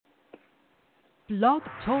Blog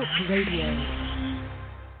Talk Radio.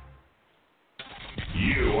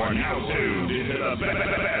 You are now tuned into the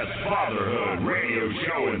best fatherhood radio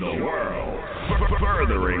show in the world.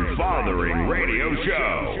 Furthering Fathering Radio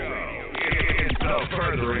Show. It's the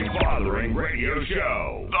Furthering Fathering Radio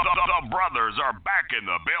Show. The brothers are back in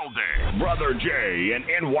the building. Brother J in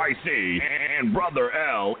NYC and Brother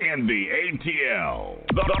L in the ATL.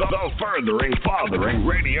 The Furthering Fathering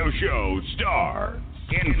Radio Show starts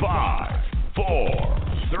in 5, 4,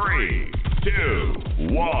 3, 2,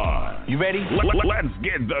 1. You ready? Let's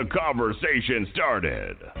get the conversation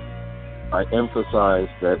started. I emphasize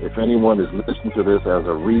that if anyone is listening to this as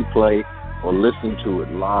a replay or listening to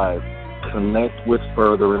it live, connect with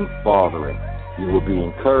Furthering Fathering. You will be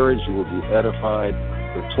encouraged, you will be edified.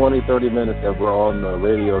 The 20, 30 minutes that we're on the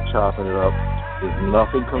radio chopping it up is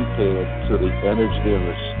nothing compared to the energy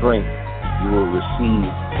and the strength you will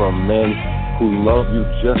receive from men who love you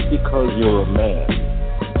just because you're a man.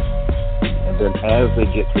 And then as they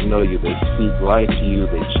get to know you, they speak life to you,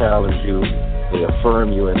 they challenge you, they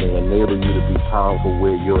affirm you, and they enable you to be powerful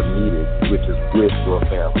where you're needed, which is with your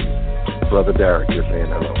family. Brother Derek, you're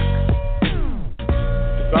saying hello.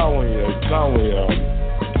 It's not only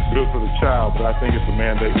good for the child, but I think it's a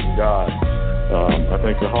mandate from God. I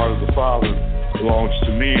think the heart of the Father belongs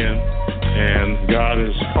to men, and God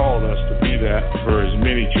has called us to be that for as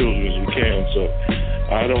many children as we can. So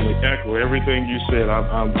I'd only echo everything you said.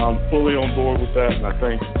 I'm fully on board with that, and I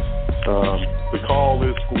think the call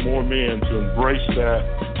is for more men to embrace that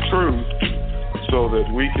truth so that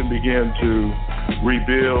we can begin to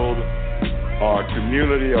rebuild our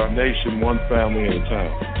community, our nation, one family at a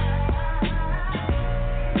time.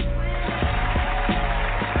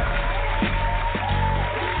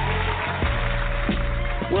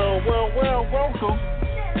 Well, welcome.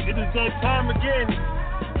 It is that time again.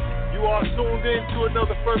 You are tuned in to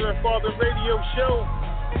another Furthering Fathering Radio Show.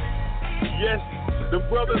 Yes, the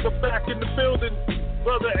brothers are back in the building.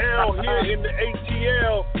 Brother L here in the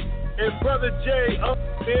ATL, and Brother J up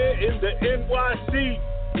there in the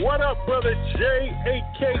NYC. What up, Brother J,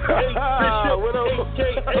 a.k.a. Bishop, what up?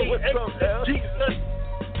 a.k.a. What's up, Jesus.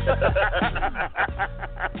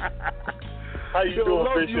 How you doing,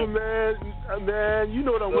 love Bishop? you, man. You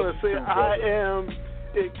know what I'm going to say. I am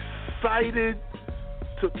excited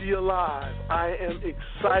to be alive. I am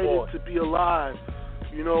excited to be alive.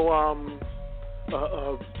 You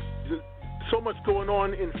know, so much going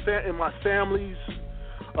on in my families,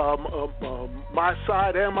 my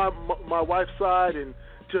side and my wife's side, and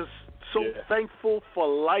just so thankful for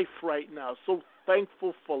life right now. So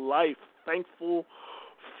thankful for life. Thankful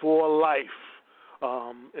for life.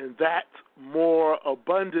 And that more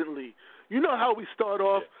abundantly. You know how we start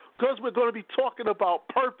off? Because we're going to be talking about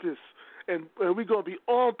purpose, and we're going to be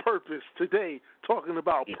on purpose today, talking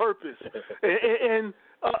about purpose. And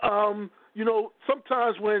you know,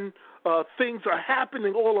 sometimes when things are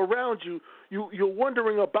happening all around you, you're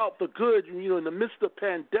wondering about the good. You know, in the midst of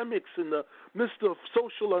pandemics, in the midst of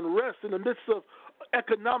social unrest, in the midst of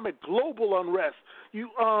economic global unrest, you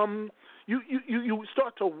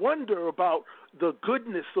start to wonder about the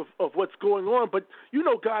goodness of what's going on. But you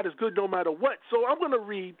know God is good no matter what. So I'm going to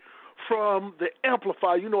read from the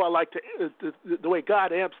Amplified. You know I like the way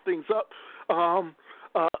God amps things up.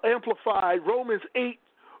 Amplified, Romans 8,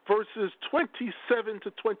 verses 27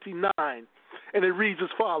 to 29. And it reads as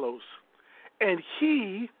follows. And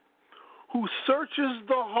he who searches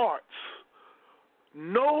the hearts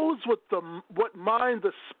knows what mind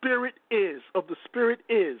the Spirit is,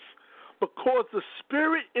 because the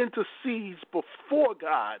Spirit intercedes before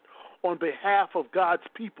God on behalf of God's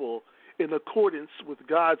people in accordance with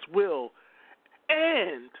God's will.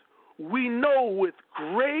 And we know with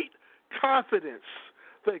great confidence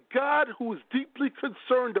that God, who is deeply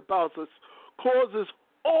concerned about us, causes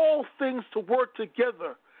all things to work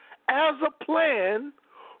together as a plan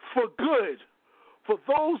for good, for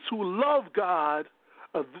those who love God,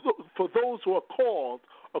 for those who are called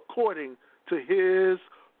according to his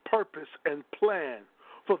purpose and plan.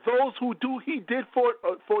 For those who he did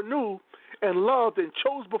foreknew and loved and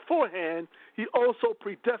chose beforehand, he also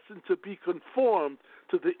predestined to be conformed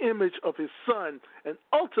to the image of his Son and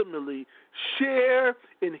ultimately share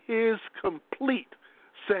in his complete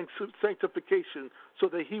sanctification, so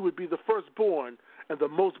that he would be the firstborn and the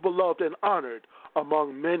most beloved and honored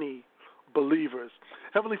among many believers.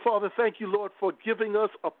 Heavenly Father, thank you, Lord, for giving us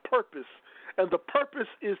a purpose, and the purpose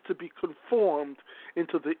is to be conformed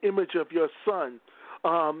into the image of your Son.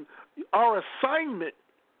 Our assignment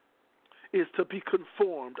is to be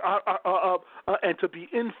conformed and to be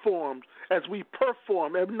informed as we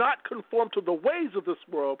perform, and not conform to the ways of this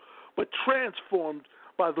world, but transformed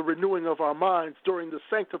by the renewing of our minds during the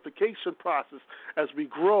sanctification process as we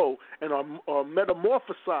grow and are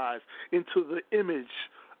metamorphosized into the image,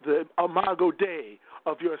 the Imago Dei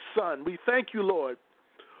of your Son. We thank you, Lord,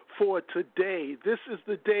 for today. This is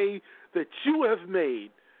the day that you have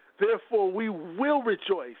made. Therefore, we will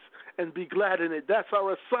rejoice and be glad in it. That's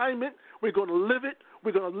our assignment. We're going to live it.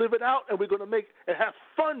 We're going to live it out, and we're going to make and have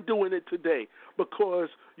fun doing it today because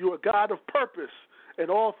you're a God of purpose, and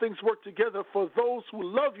all things work together for those who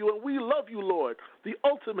love you, and we love you, Lord, the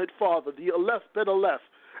ultimate Father, the Aleph Ben Aleph,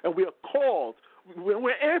 and we are called,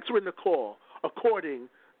 we're answering the call according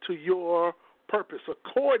to your purpose,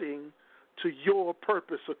 according to your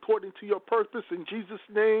purpose, according to your purpose. In Jesus'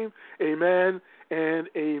 name, amen and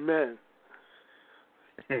amen.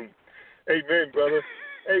 Amen, brother.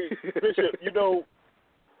 Hey, Bishop,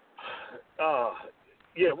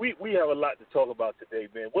 yeah, we have a lot to talk about today,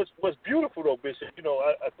 man. What's beautiful though, Bishop,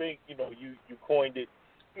 I think, you coined it,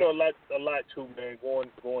 a lot too, man,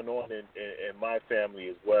 going on in my family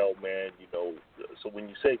as well, man. So when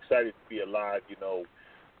you say excited to be alive,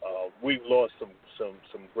 we've lost some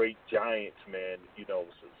great giants, man.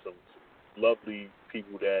 Some lovely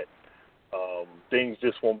people that things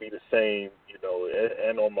just won't be the same,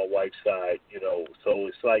 and on my wife's side, so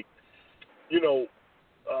it's like,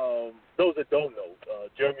 those that don't know,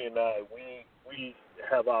 Jeremy and I, we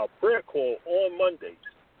have our prayer call on Mondays.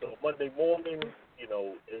 So Monday morning,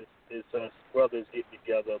 it's us brothers get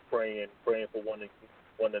together praying for one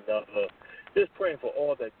another, just praying for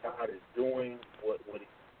all that God is doing, what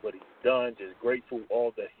He's done, just grateful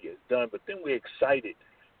all that He has done. But then we're excited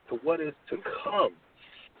to what is to come.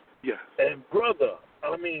 Yeah. And brother,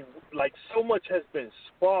 I mean, like so much has been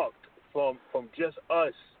sparked from just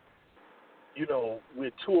us.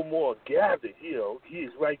 Where two or more are gathered, He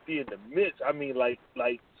is right there in the midst. I mean, like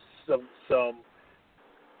some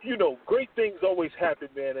great things always happen,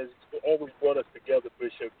 man. As always brought us together,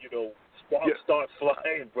 Bishop. Sparks start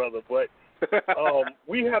flying, brother. But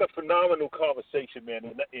we had a phenomenal conversation, man,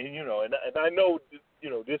 and I know,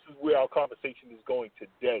 this is where our conversation is going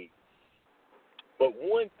today. But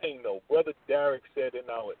one thing, though, Brother Derek said in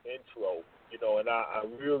our intro, and I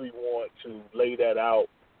really want to lay that out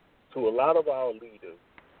to a lot of our leaders,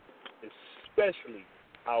 especially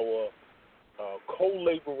our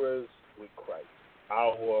co-laborers with Christ,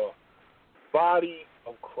 our body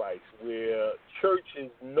of Christ, where church is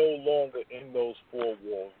no longer in those four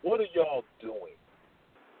walls. What are y'all doing?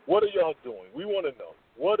 What are y'all doing? We want to know.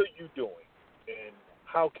 What are you doing? And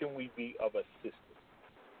how can we be of assistance?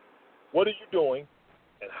 What are you doing?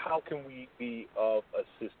 And how can we be of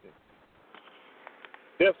assistance?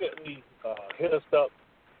 Definitely hit us up,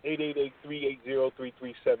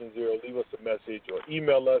 888-380-3370. Leave us a message or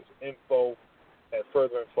email us,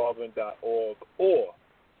 info@furtheringfathering.org. Or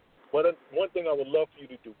one thing I would love for you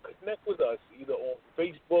to do, connect with us either on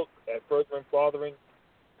Facebook at Furthering Fathering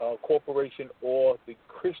Corporation or the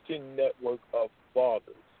Christian Network of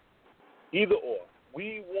Fathers. Either or.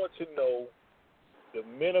 We want to know, the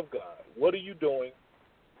men of God, what are you doing?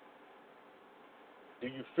 Do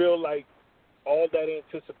you feel like all that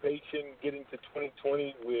anticipation getting to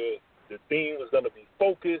 2020 where the theme was going to be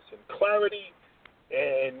focus and clarity,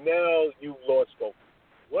 and now you've lost focus?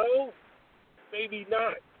 Well, maybe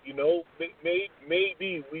not.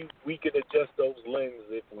 Maybe we can adjust those lenses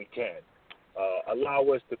if we can. Allow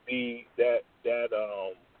us to be that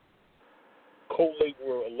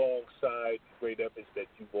co-laborer alongside great efforts that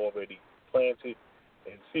you've already planted,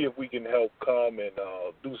 and see if we can help come and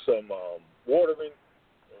do some watering.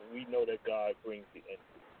 We know that God brings the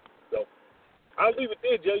increase. So I'll leave it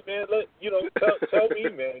there, Jay, man. Tell me,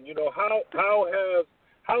 man.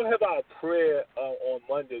 How have our prayer on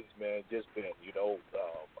Mondays, man, just been?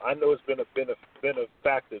 I know it's been a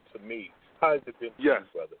factor to me. How has it been to you,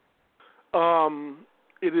 brother?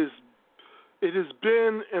 It has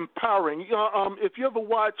been empowering. If you ever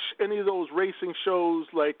watch any of those racing shows,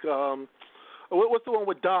 like what's the one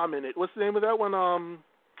with Dom in it? What's the name of that one?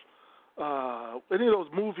 Any of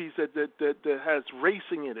those movies that has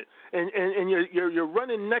racing in it, and you're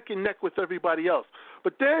running neck and neck with everybody else,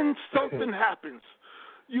 but then something happens.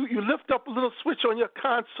 You lift up a little switch on your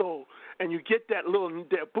console, and you get that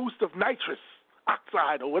boost of nitrous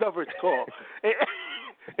oxide or whatever it's called,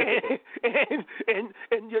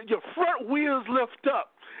 and your front wheels lift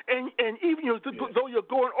up, and even though you're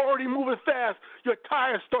going already moving fast, your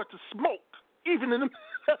tires start to smoke, even in the.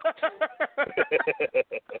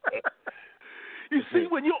 You see,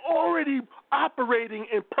 when you're already operating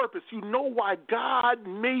in purpose, you know why God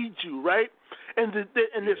made you, right? And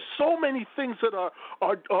there's so many things that are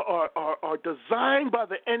designed by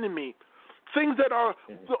the enemy, things that are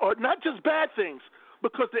not just bad things,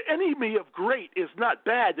 Because the enemy of great is not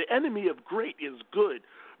bad. The enemy of great is good.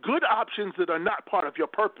 Good options that are not part of your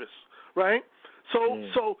purpose, right?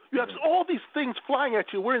 So you have all these things flying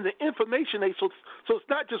at you. We're in the information age, so it's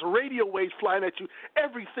not just radio waves flying at you.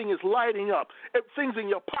 Everything is lighting up. Things in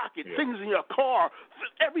your pocket, things in your car,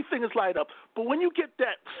 everything is light up. But when you get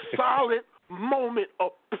that solid moment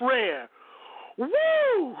of prayer,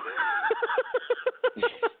 woo!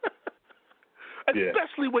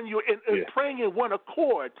 Especially when you're praying in one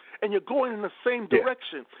accord and you're going in the same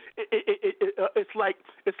direction. It's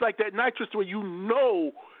like that nitrous where you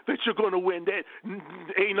know that you're going to win. That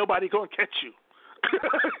ain't nobody going to catch you.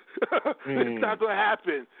 It's not going to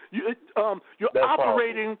happen. You're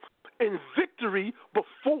operating in victory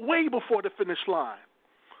way before the finish line.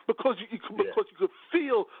 Because you could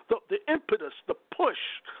feel the impetus, the push,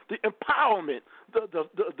 the empowerment,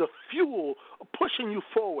 the fuel pushing you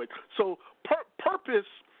forward. So purpose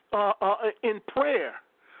in prayer,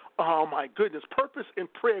 oh my goodness, purpose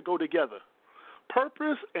and prayer go together.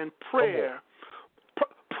 Purpose and prayer.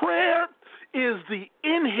 Prayer is the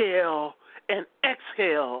inhale and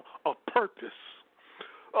exhale of purpose.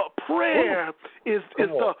 Prayer is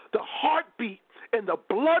the heartbeat and the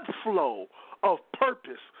blood flow of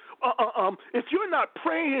purpose. If you're not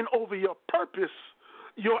praying over your purpose,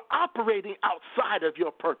 you're operating outside of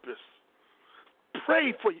your purpose.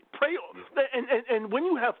 Pray, and when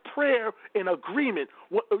you have prayer in agreement,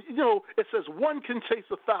 it says one can chase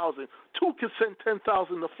 1,000, two can send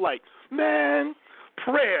 10,000 to flight. Man,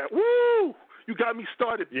 prayer, woo! You got me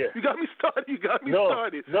started. Yeah. You got me started.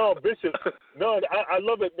 No, Bishop. No, I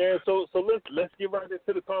love it, man. So let's get right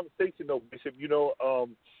into the conversation, though, Bishop.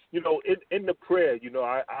 In the prayer,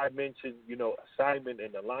 I mentioned, assignment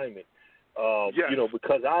and alignment.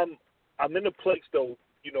 Because I'm in a place, though,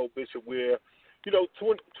 Bishop, where,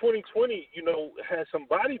 2020, had some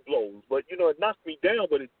body blows, but, it knocked me down,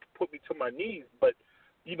 but it put me to my knees. But,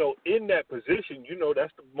 in that position,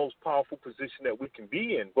 that's the most powerful position that we can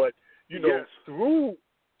be in. But, through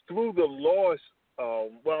the loss, I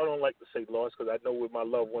don't like to say loss because I know where my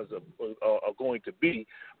loved ones are going to be.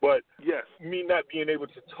 But me not being able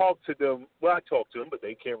to talk to them, I talk to them, but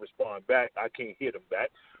they can't respond back. I can't hear them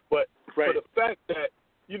back. But for the fact that,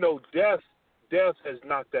 death has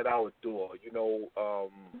knocked at our door,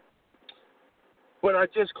 but I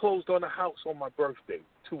just closed on a house on my birthday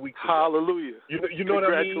 2 weeks ago. Hallelujah. You know what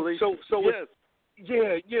I mean? So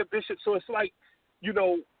Bishop. So it's like,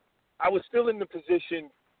 I was still in the position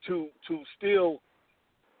to still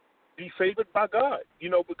be favored by God,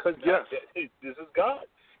 because this is God.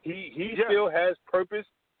 He still has purpose.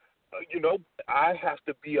 I have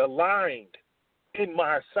to be aligned in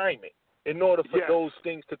my assignment in order for those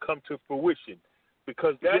things to come to fruition,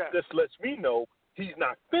 because that just lets me know he's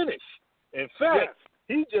not finished. In fact,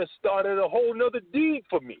 he just started a whole nother deed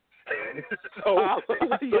for me. so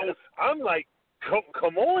I'm like,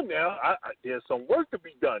 come on now. There's some work to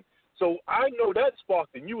be done. So I know that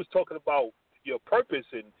sparked, and you was talking about your purpose,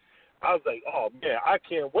 and I was like, oh, man, I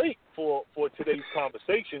can't wait for today's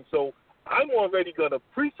conversation. So I'm already going to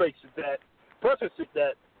preface that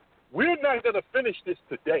we're not going to finish this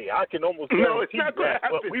today. I can almost guarantee that,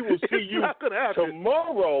 but we will see you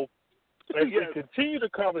tomorrow as we continue the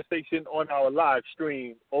conversation on our live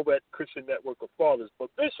stream over at Christian Network of Fathers. But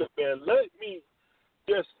Bishop, man, let me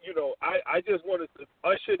just, I just wanted to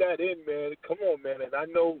usher that in, man. Come on, man. And I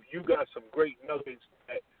know you got some great nuggets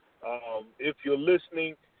that, if you're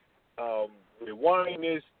listening, rewind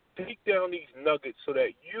this, take down these nuggets so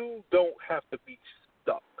that you don't have to be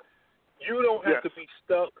stuck. You don't have to be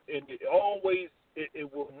stuck, and it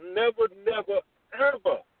will never,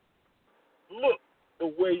 ever look the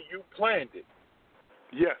way you planned it.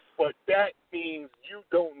 Yes. But that means you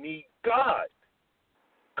don't need God.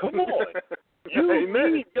 Come on. You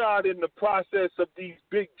need God in the process of these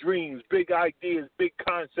big dreams, big ideas, big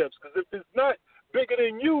concepts, because if it's not bigger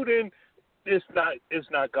than you, then it's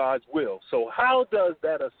not God's will. So how does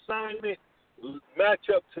that assignment match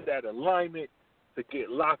up to that alignment to get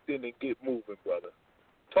locked in and get moving, brother?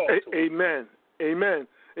 Talk to Amen. Amen.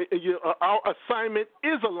 Our assignment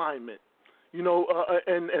is alignment,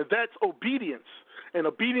 and that's obedience. And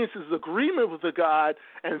obedience is agreement with the God,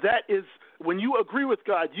 and that is when you agree with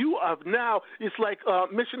God, you have now, it's like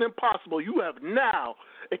Mission Impossible, you have now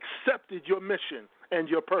accepted your mission and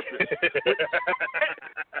your purpose.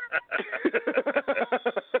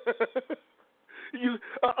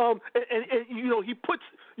 He puts,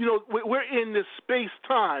 we're in this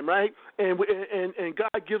space-time, right? And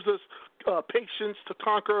God gives us patience to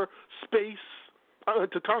conquer space,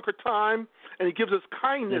 time, and He gives us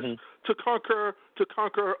kindness to conquer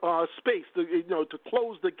space, to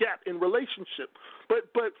close the gap in relationship.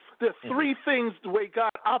 But there are three things the way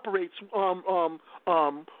God operates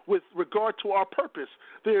with regard to our purpose.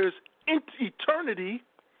 There's eternity,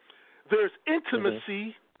 there's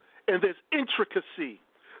intimacy, and there's intricacy.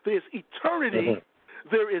 There's eternity.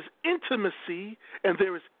 There is intimacy, and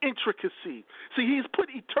there is intricacy. See, He's put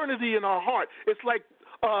eternity in our heart. It's like,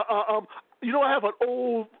 I have an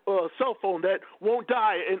old cell phone that won't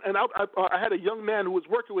die, and I had a young man who was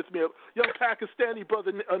working with me, a young Pakistani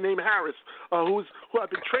brother named Harris, who I've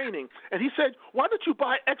been training, and he said, "Why don't you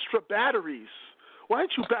buy extra batteries? Why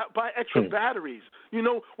don't you buy extra batteries?"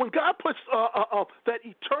 When God puts that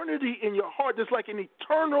eternity in your heart, there's like an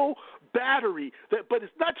eternal battery. But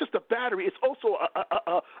it's not just a battery; it's also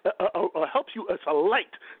helps you. It's a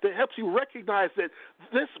light that helps you recognize that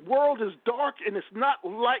this world is dark and it's not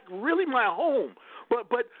like really my home.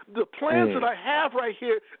 But the plans that I have right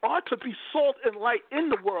here are to be salt and light in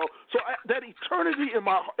the world. So that eternity in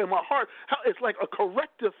my heart, it's like a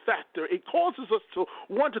corrective factor. It causes us to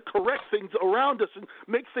want to correct things around us and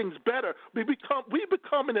make things better. We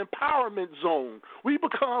become an empowerment zone. We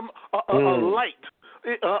become a light,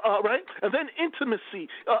 right? And then intimacy.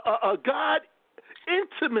 God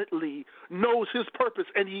intimately knows His purpose,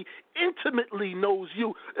 and He intimately knows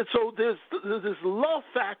you. And so there's this love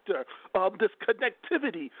factor, this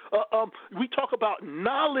connectivity. We talk about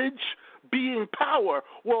knowledge being power.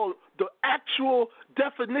 Well, the actual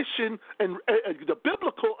definition and the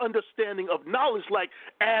biblical understanding of knowledge, like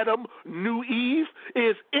Adam knew Eve,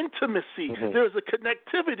 is intimacy. There's a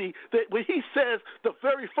connectivity that when He says the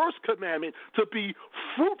very first commandment, to be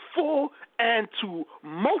fruitful and to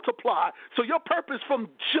multiply. So your purpose from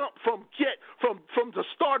the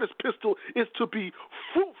starter's pistol is to be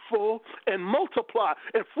fruitful and multiply.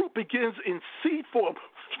 And fruit begins in seed form.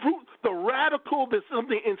 Fruit, the radical, there's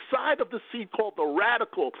something inside of the seed called the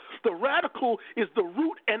radical. The radical is the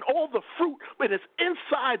root and all the fruit, but it's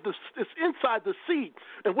inside the seed.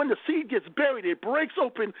 And when the seed gets buried, it breaks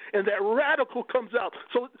open, and that radical comes out.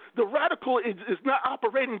 So the radical is not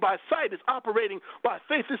operating by sight; it's operating by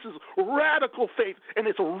faith. This is radical faith, and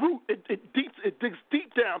it's a root. It digs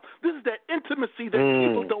deep down. This is that intimacy that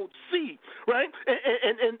people don't see, right?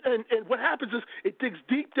 And what happens is it digs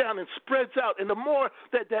deep down and spreads out, and the more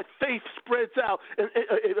that faith spreads out, and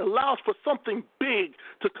it allows for something big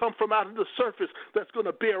to come from out of the surface that's going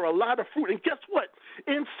to bear a lot of fruit. And guess what?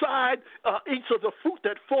 Inside each of the fruit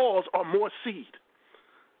that falls are more seed.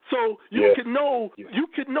 So you can know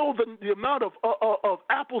the amount of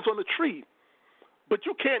apples on a tree, but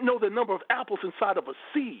you can't know the number of apples inside of a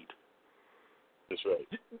seed. That's right.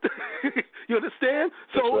 You understand?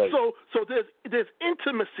 So right. So there's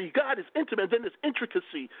intimacy. God is intimate. Then there's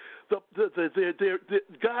intricacy. God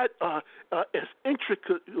is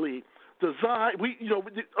intricately designed.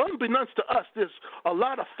 Unbeknownst to us, there's a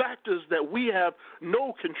lot of factors that we have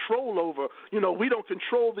no control over. We don't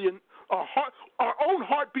control our own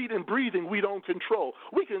heartbeat and breathing. We don't control.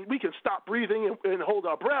 We can stop breathing and hold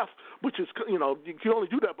our breath, which is you can only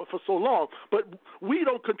do that but for so long. But we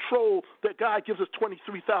don't control that God gives us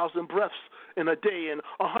 23,000 breaths in a day and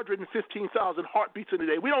 115,000 heartbeats in a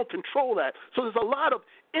day. We don't control that. So there's a lot of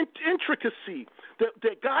intricacy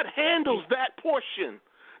that God handles that portion.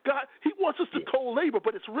 God, He wants us to co-labor,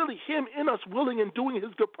 but it's really Him in us willing and doing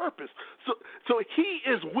His good purpose. So He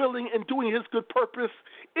is willing and doing His good purpose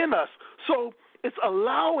in us. So it's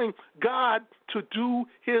allowing God to do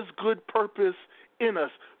His good purpose in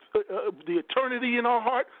us. The eternity in our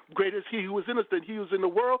heart, greater is He who is in us than he who is in the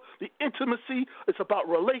world. The intimacy, it's about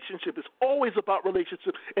relationship. It's always about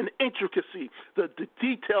relationship and intricacy. The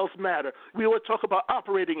details matter. We always talk about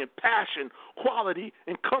operating in passion, quality,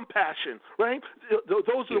 and compassion, right? Those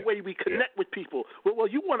are the way we connect with people. Well,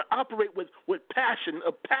 you want to operate with passion,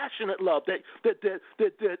 a passionate love. Okay,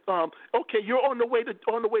 you're on the way to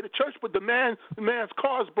church, but the man's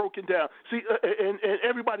car is broken down. See, and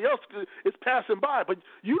everybody else is passing by, but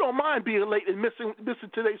you don't mind being late and missing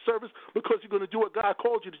today's service because you're going to do what God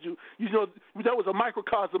called you to do. That was a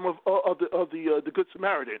microcosm of the Good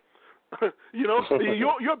Samaritan.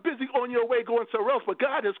 You're busy on your way going somewhere else, but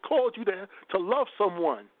God has called you to love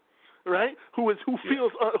someone, right? Who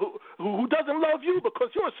feels who doesn't love you because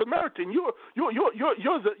you're a Samaritan. You're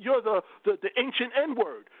the ancient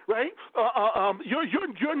N-word, right?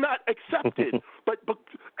 You're not accepted, but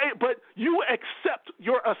but you accept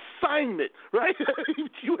your assignment, right?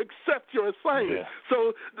 You accept your assignment. Yeah.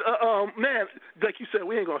 So, man, like you said,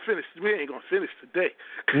 we ain't gonna finish today.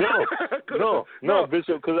 No,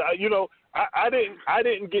 Bishop, because I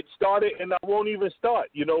didn't get started, and I won't even start.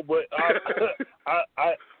 But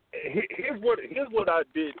here's what I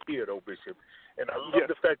did here, though, Bishop, and I love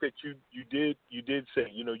the fact that you did say,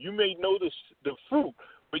 you may notice the fruit,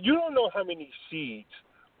 but you don't know how many seeds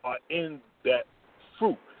are in that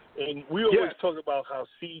fruit. And we always talk about how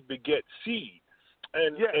seed begets seed.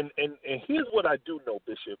 And here's what I do know,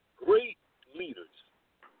 Bishop. Great leaders,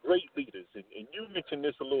 and you mentioned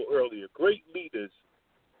this a little earlier, great leaders,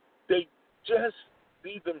 they just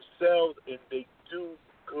be themselves and they do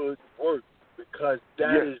good work because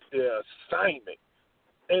that is their assignment.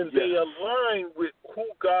 And they align with who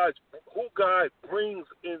God brings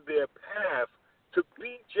in their path to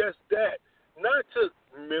be just that, not to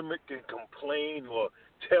mimic and complain or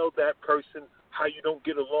tell that person how you don't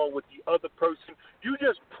get along with the other person. You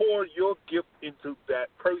just pour your gift into that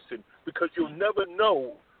person because you'll never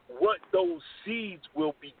know what those seeds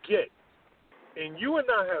will beget. And you and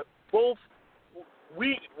I have both,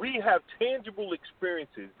 we have tangible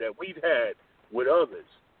experiences that we've had with others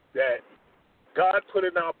that God put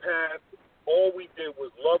in our path. All we did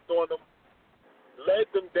was loved on them, led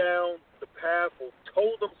them down the path, or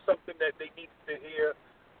told them something that they needed to hear.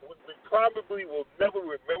 We probably will never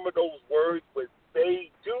remember those words, but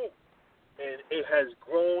they do. And it has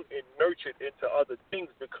grown and nurtured into other things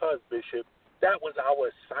because, Bishop, that was our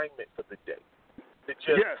assignment for the day. To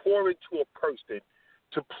just pour into a person,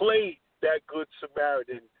 to play that good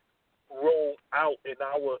Samaritan role out in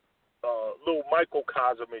our little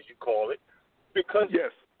microcosm, as you call it. Because,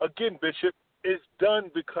 again, Bishop, it's done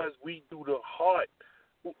because we do the heart.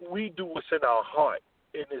 We do what's in our heart.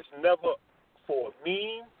 And it's never for a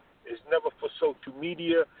meme. It's never for social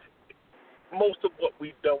media. Most of what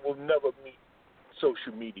we've done will never meet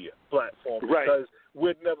social media platforms because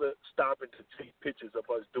we're never stopping to take pictures of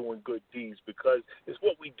us doing good deeds because it's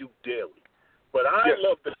what we do daily. But I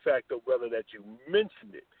love the fact, though, brother, that you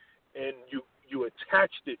mentioned it and you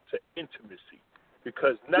attached it to intimacy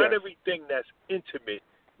because not everything that's intimate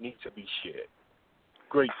needs to be shared.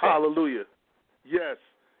 Great. Hallelujah. Yes.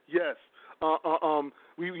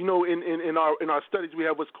 We in our studies we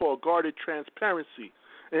have what's called guarded transparency,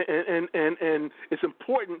 and it's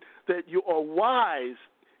important that you are wise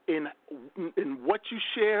in what you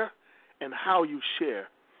share and how you share.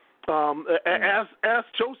 As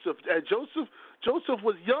Joseph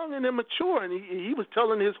was young and immature, and he was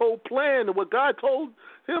telling his whole plan and what God told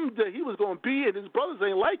him that he was going to be, and his brothers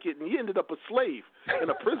ain't like it, and he ended up a slave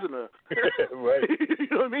and a prisoner. Right. You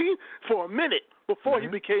know what I mean? For a minute before he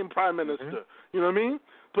became prime minister. You know what I mean?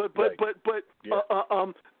 But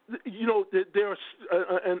there's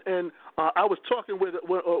I was talking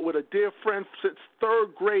with a dear friend since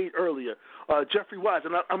third grade earlier, Jeffrey Wise,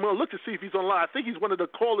 and I'm going to look to see if he's online. I think he's one of the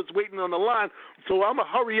callers waiting on the line, so I'm going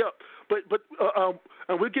to hurry up.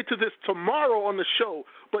 And we'll get to this tomorrow on the show.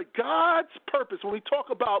 But God's purpose, when we talk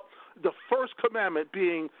about the first commandment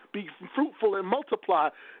being be fruitful and multiply,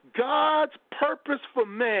 God's purpose for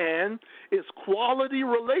man is quality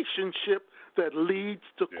relationship that leads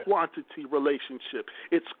to quantity relationship.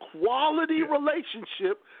 It's quality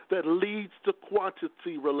relationship that leads to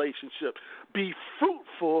quantity relationship. Be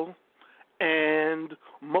fruitful and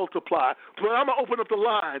multiply. But I'm going to open up the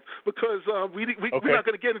lines because we're not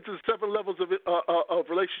going to get into the 7 levels of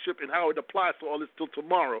relationship and how it applies to all this till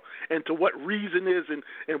tomorrow and to what reason is and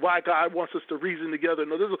why God wants us to reason together.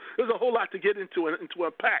 No, there's a whole lot to get into and to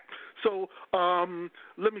unpack. So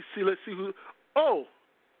let's see who.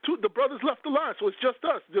 The brothers left the line, so it's just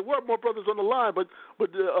us. There were more brothers on the line, but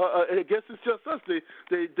I guess it's just us.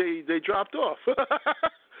 They dropped off.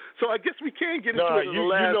 So I guess we can get into it. You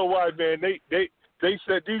know why, man? They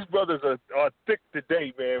said these brothers are thick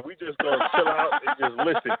today, man. We just gonna chill out and just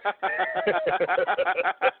listen.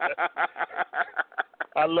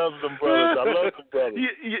 I love them brothers.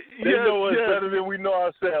 They know us better than we know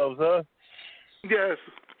ourselves, huh? Yes.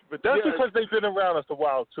 But that's because they've been around us a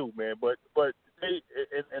while too, man. But they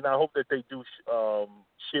and I hope that they do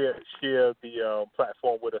share the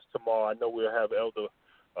platform with us tomorrow. I know we'll have Elder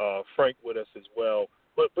Frank with us as well.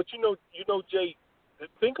 But you know, Jay,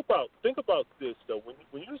 think about this though.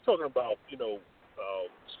 When you was talking about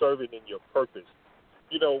serving in your purpose,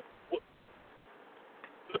 let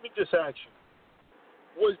me just ask you: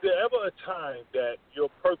 was there ever a time that your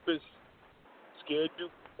purpose scared you,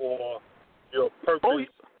 or your purpose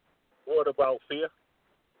brought about fear?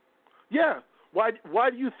 Yeah. Why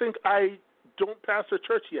do you think I don't pastor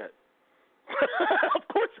church yet? Of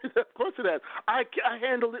course it has. I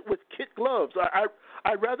handle it with kid gloves.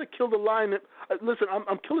 I'd rather kill the lion. Listen,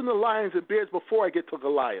 I'm killing the lions and bears before I get to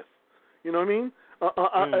Goliath. You know what I mean?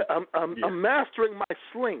 I'm mastering my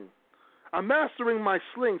sling. I'm mastering my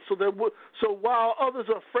sling so while others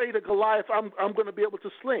are afraid of Goliath, I'm going to be able to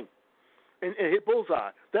sling and hit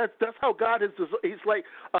bullseye. That's how God is. He's like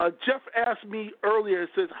Jeff asked me earlier. He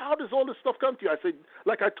says, "How does all this stuff come to you?" I said,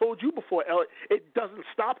 "Like I told you before, Elliot, it doesn't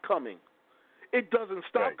stop coming. It doesn't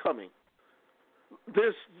stop coming.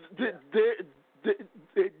 There's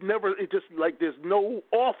no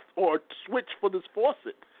off or switch for this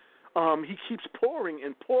faucet. He keeps pouring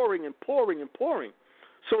and pouring and pouring and pouring.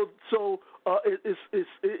 So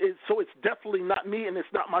it's definitely not me, and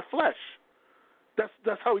it's not my flesh.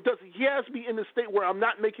 That's how he does it. He has me in a state where I'm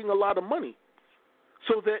not making a lot of money,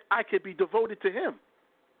 so that I could be devoted to him,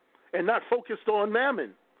 and not focused on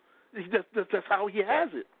mammon. That's how he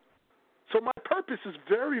has it. So my purpose is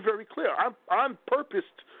very, very clear. I'm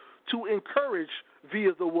purposed to encourage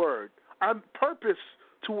via the word. I'm purposed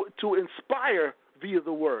to inspire via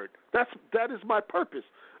the word. That is my purpose.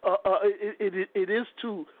 It is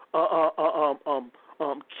to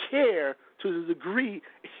care to the degree,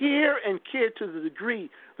 hear and care to the degree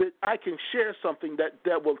that I can share something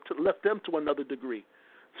that will lift them to another degree.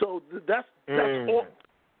 So that's all.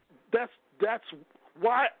 That's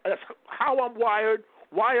why. That's how I'm wired.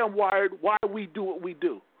 Why I'm wired. Why we do what we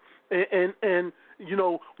do. And you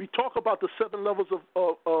know, we talk about the 7 levels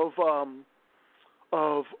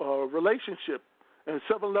of relationship and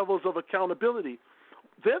 7 levels of accountability.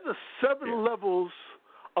 They're the 7 levels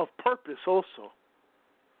of purpose also.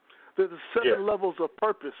 They're the 7 levels of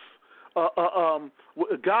purpose.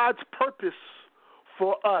 God's purpose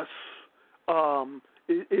for us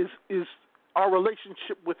is our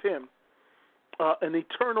relationship with him, an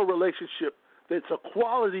eternal relationship. That's a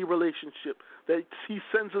quality relationship that he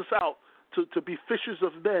sends us out to be fishers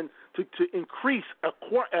of men, to increase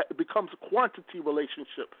becomes a quantity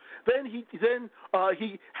relationship. Then he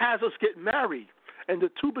has us get married, and the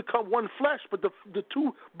two become one flesh. But the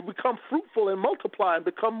two become fruitful and multiply and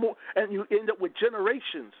become more, and you end up with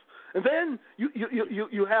generations. And then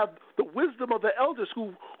you have the wisdom of the elders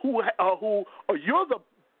who are you're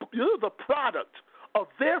the product of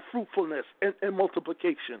their fruitfulness and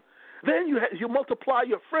multiplication. Then you multiply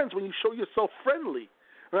your friends when you show yourself friendly,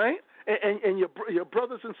 right? And your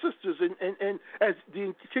brothers and sisters, and as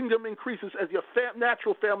the kingdom increases, as your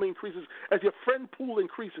natural family increases, as your friend pool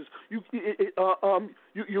increases, you become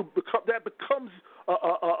becomes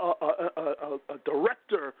a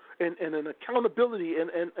director and an accountability and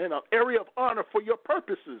an area of honor for your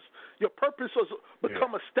purposes. Your purposes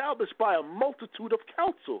become established by a multitude of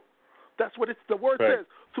counsel. That's what the word says.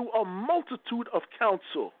 Through a multitude of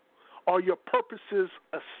counsel are your purposes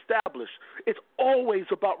established. It's always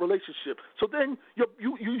about relationship. So then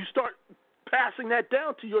you start passing that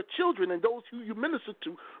down to your children and those who you minister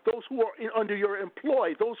to, those who are under your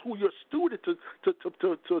employ, those who you're student to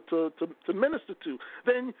minister to.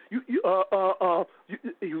 Then you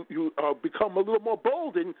become a little more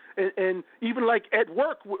bold and even like at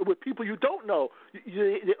work with people you don't know,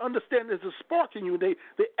 they understand there's a spark in you. They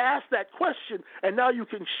ask that question, and now you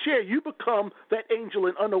can share. You become that angel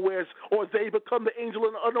in unawares, or they become the angel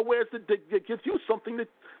in unawares that gives you something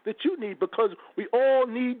that you need, because we all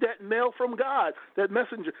need that mail from God, that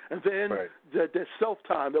messenger. And then that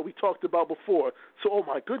self-time that we talked about before. So, oh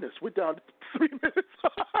my goodness, we're down to 3 minutes.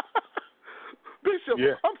 Bishop,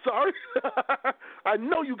 I'm sorry. I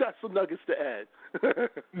know you got some nuggets to add.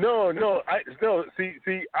 No.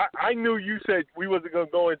 See, I knew you said we wasn't going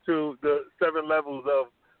to go into the 7 levels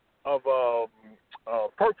of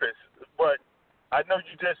purpose, but I know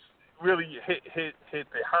you just really hit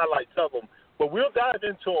the highlights of them. But we'll dive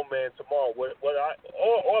into them, man, tomorrow.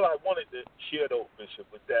 All I wanted to share, though, Bishop,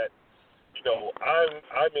 was that, you know,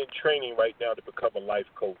 I'm in training right now to become a life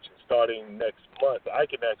coach. And starting next month, I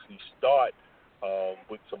can actually start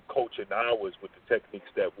with some coaching hours with the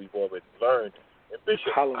techniques that we've already learned. And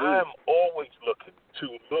Bishop, I'm always looking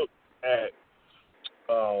at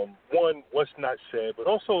one, what's not said, but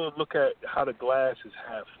also look at how the glass is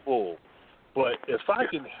half full. But if I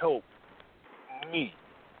can help me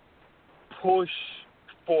push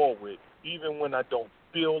forward, even when I don't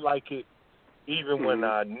feel like it, even when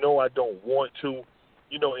I know I don't want to,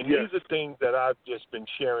 you know, and these are things that I've just been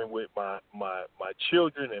sharing with my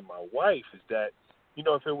children and my wife, is that, you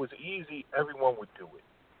know, if it was easy, everyone would do it.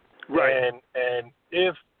 Right. And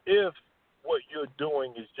if what you're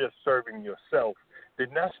doing is just serving yourself, then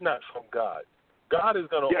that's not from God. God is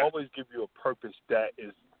going to always give you a purpose that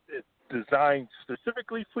is designed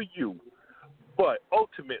specifically for you, but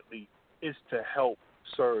ultimately is to help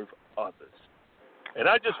serve others. And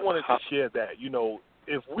I just wanted to share that. You know,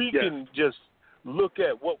 if we can just look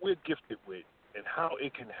at what we're gifted with and how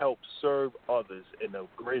it can help serve others in a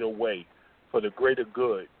greater way for the greater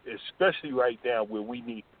good, especially right now where we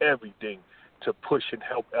need everything to push and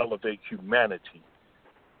help elevate humanity.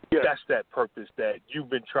 Yes. That's that purpose that you've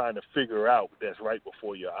been trying to figure out that's right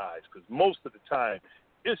before your eyes. Because most of the time,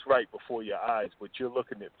 it's right before your eyes, but you're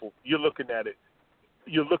looking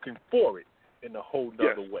for it in a whole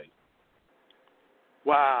nother way.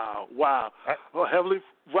 Wow! Oh, Heavenly,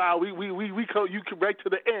 wow! We come, you come right to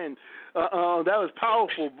the end. That was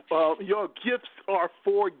powerful. Your gifts are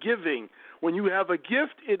for giving. When you have a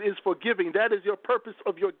gift, it is for giving. That is your purpose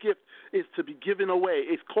of your gift, is to be given away.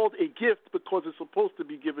 It's called a gift because it's supposed to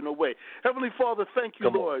be given away. Heavenly Father, thank you,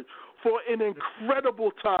 Lord, for an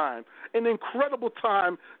incredible time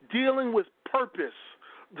dealing with purpose.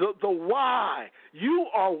 The why. You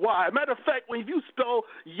are why. Matter of fact, when you spell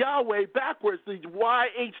Yahweh backwards, the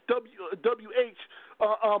YHWH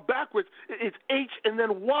backwards, it's H and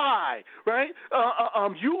then Y, right?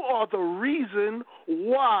 You are the reason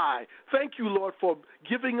why. Thank you, Lord, for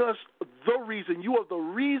giving us the reason. You are the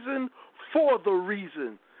reason for the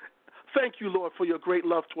reason. Thank you, Lord, for your great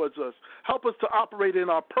love towards us. Help us to operate in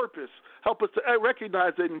our purpose. Help us to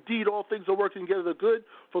recognize that indeed all things are working together good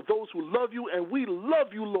for those who love you, and we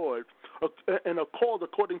love you, Lord, and are called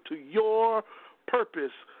according to your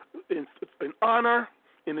purpose in honor,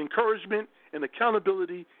 in encouragement, in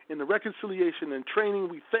accountability, in the reconciliation and training.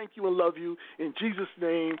 We thank you and love you. In Jesus'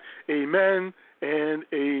 name, amen and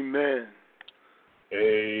amen.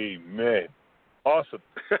 Amen. Awesome.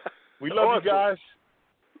 We love you guys.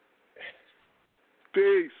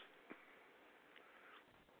 Peace.